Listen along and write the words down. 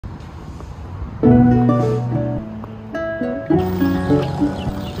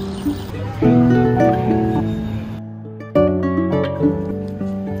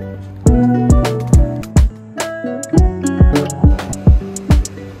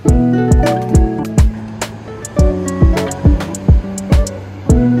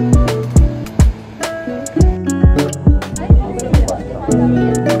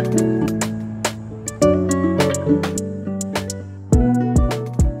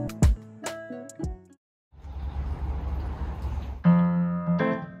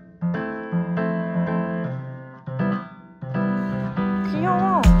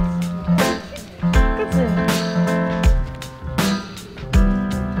귀여워. 그치?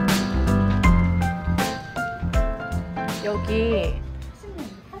 여기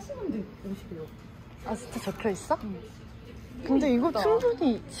 80원대 50이요. 아 진짜 적혀있어? 응. 근데 이거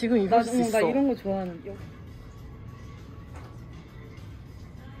충분히 지금 입을 수 있어. 나 이런 거 좋아하는.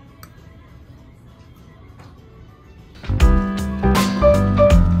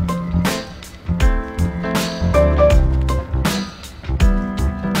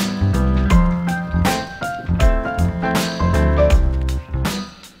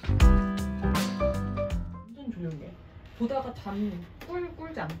 보다가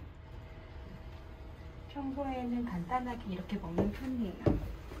꿀잠. 평소에는 간단하게 이렇게 먹는 편이에요.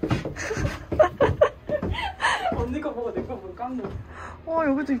 언니 거 보고 내 거 보고 깜놀. 와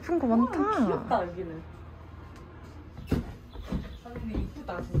여기도 이쁜 거 많다. 귀엽다 여기는. 아 근데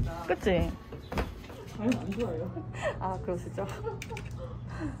이쁘다 진짜. 그치? 아니 안 좋아요. 아 그러시죠?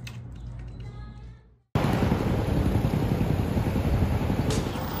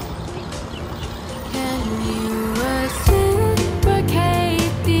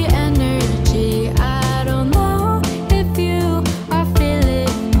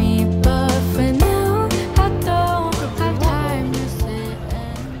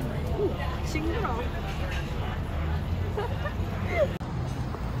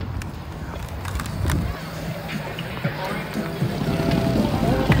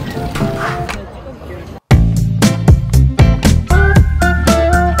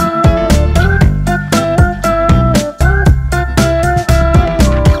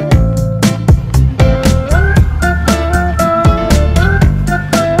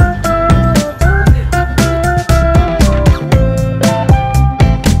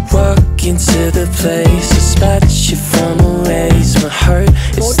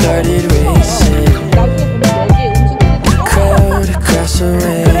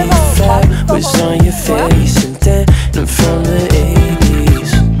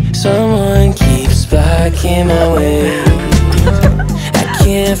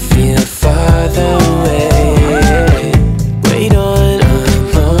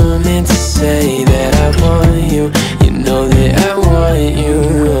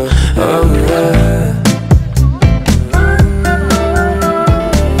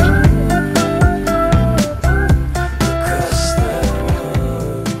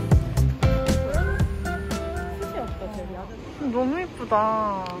 너무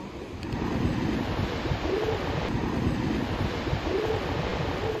이쁘다.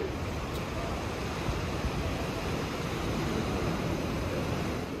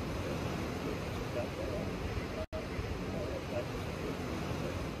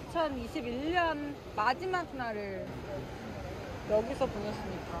 (2021년) 마지막 날을 여기서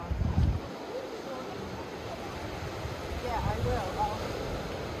보냈으니까.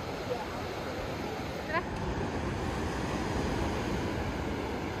 그래?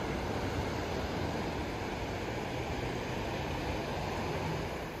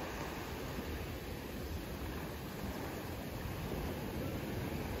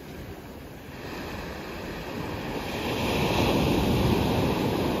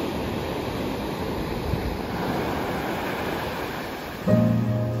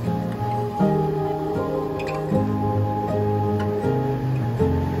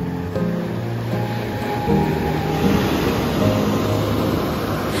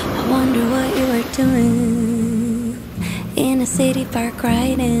 doing in a city park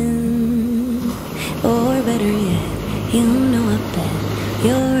riding, or better yet, you know I bet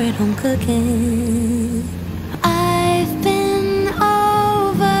you're at home cooking. I've been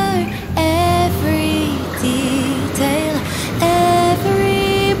over every detail,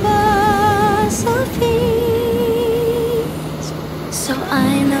 every bus of peace, so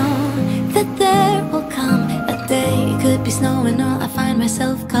I know that there will come a day, it could be snowing or I find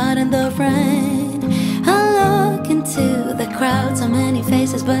myself caught in the rain. I look into the crowd, so many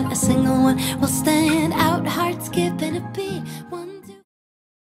faces, but a single one will stand out. Heart skipping a beat, 1, 2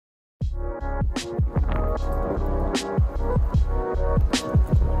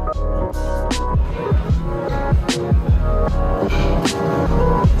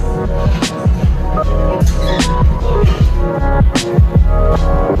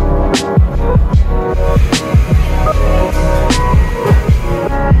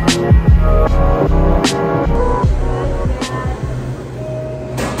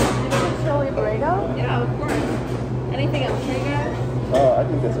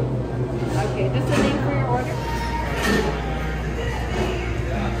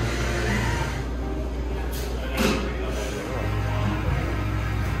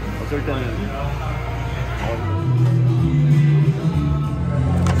 있을 때는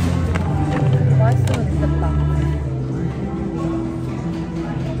맛있으면 좋겠다.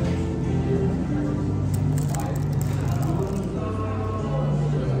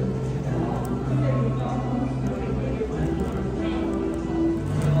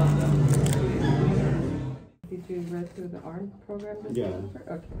 Did you read through the Urth program this Yeah. semester?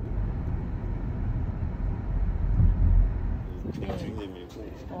 Okay.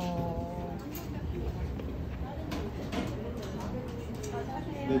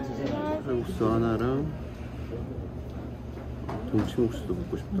 칼국수 하나랑 동치국수도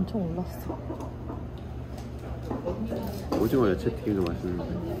먹고 싶다. 엄청 올랐어. 오징어 야채튀김도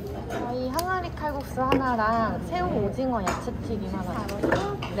맛있는데. 저희 항아리 칼국수 하나랑 새우 오징어 야채튀김 하나.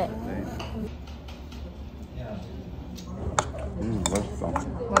 네. 맛있다.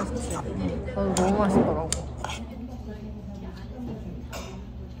 맛있지? 나도 너무 맛있더라고.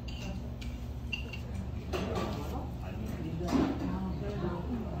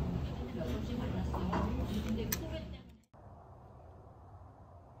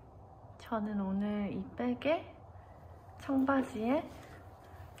 저는 오늘 이 백에 청바지에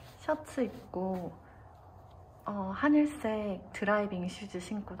셔츠 입고 하늘색 드라이빙 슈즈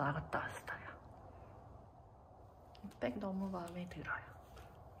신고 나갔다 왔어요. 이 백 너무 마음에 들어요.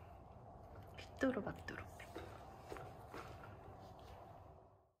 삐뚤어박뚤어 백.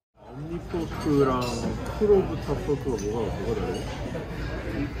 옴니포크랑 프로부터 포크가 뭐가 다르지?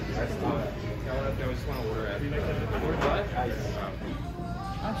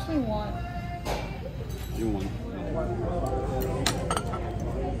 Actually want. You want?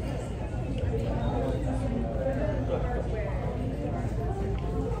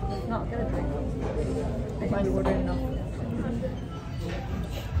 It's not gonna drink. I order enough.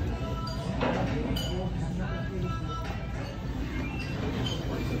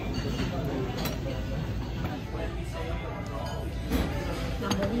 나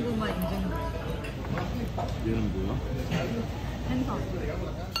먹은 것만 인증. 얘는 뭐야? 생선.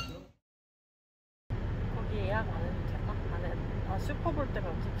 거기 예약 안 해도 되나? 안 해도. 아 슈퍼 볼 때가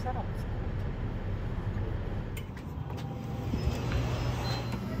어차피 사람 없을 것 같아.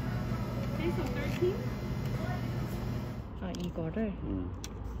 아 이거를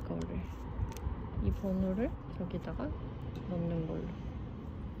이 번호를 여기다가 넣는 걸로.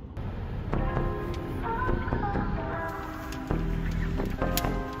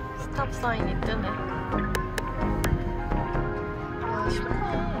 스탑 사인이 뜨네. 아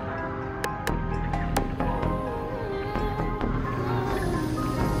쉽네.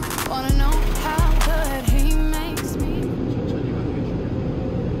 Wanna know how good he makes me.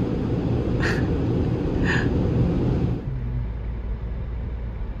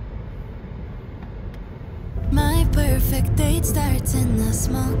 My perfect date starts in a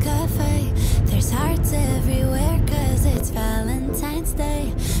small cafe. There's hearts everywhere cause it's Valentine's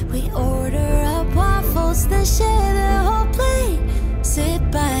Day. We order up waffles, then share the whole plate.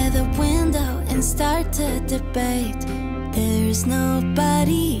 Sit by the window and start to debate. There's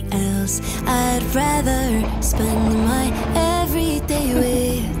nobody else I'd rather spend my everyday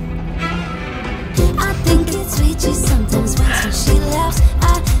with. I think it's sweet she sometimes winks when she laughs.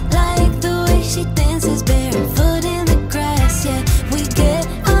 I like the way she dances barefoot in the grass. Yeah, we get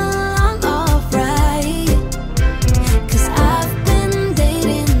along alright. Cause I've been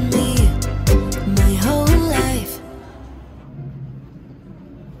dating me my whole life.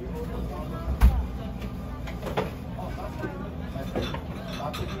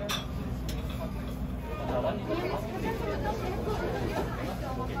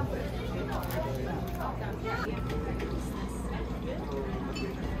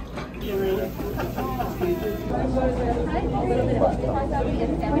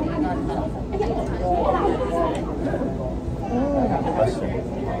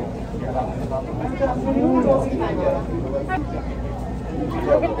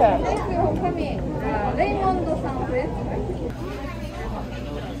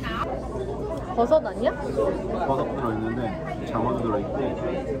 버섯 아니야? 버섯 들어있는데 장어도 들어있고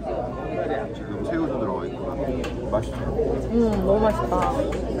지금 새우도 들어가 있고 맛있죠? 너무 맛있다.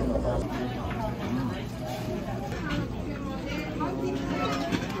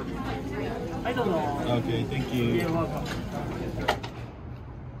 I don't know. Okay, thank you. You're welcome.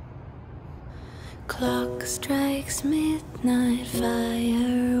 Clock strikes midnight,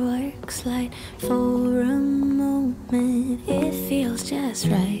 fireworks light. For a moment it feels just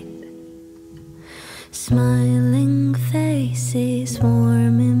right. Smiling faces,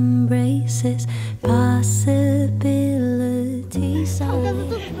 warm embraces, possibilities. 여기서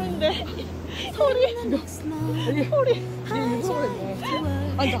또 부른데 소리.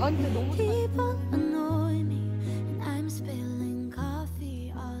 아니 나한테 너무